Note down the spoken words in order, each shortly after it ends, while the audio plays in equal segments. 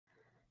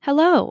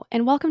Hello,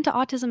 and welcome to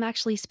Autism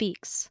Actually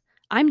Speaks.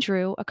 I'm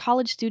Drew, a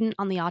college student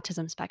on the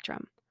autism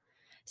spectrum.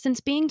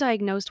 Since being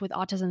diagnosed with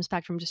autism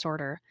spectrum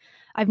disorder,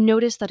 I've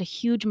noticed that a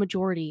huge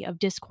majority of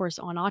discourse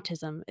on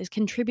autism is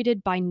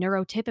contributed by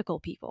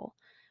neurotypical people,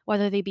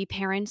 whether they be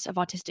parents of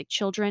autistic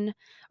children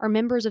or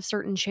members of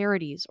certain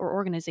charities or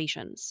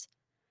organizations.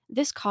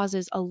 This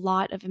causes a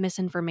lot of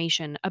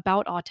misinformation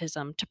about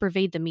autism to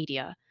pervade the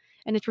media,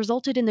 and it's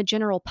resulted in the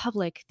general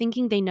public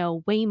thinking they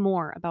know way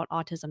more about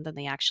autism than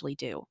they actually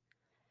do.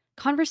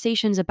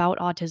 Conversations about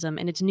autism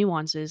and its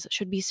nuances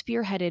should be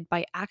spearheaded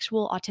by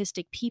actual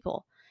autistic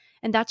people,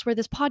 and that's where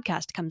this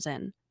podcast comes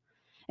in.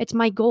 It's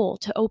my goal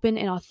to open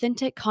an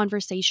authentic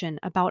conversation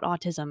about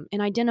autism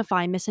and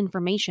identify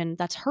misinformation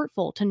that's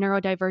hurtful to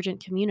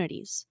neurodivergent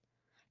communities.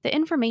 The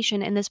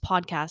information in this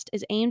podcast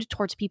is aimed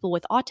towards people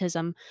with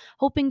autism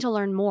hoping to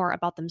learn more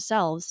about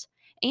themselves,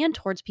 and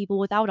towards people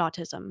without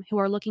autism who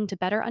are looking to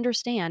better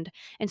understand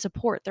and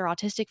support their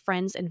autistic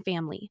friends and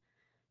family.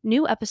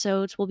 New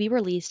episodes will be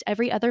released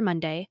every other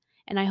Monday,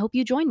 and I hope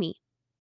you join me.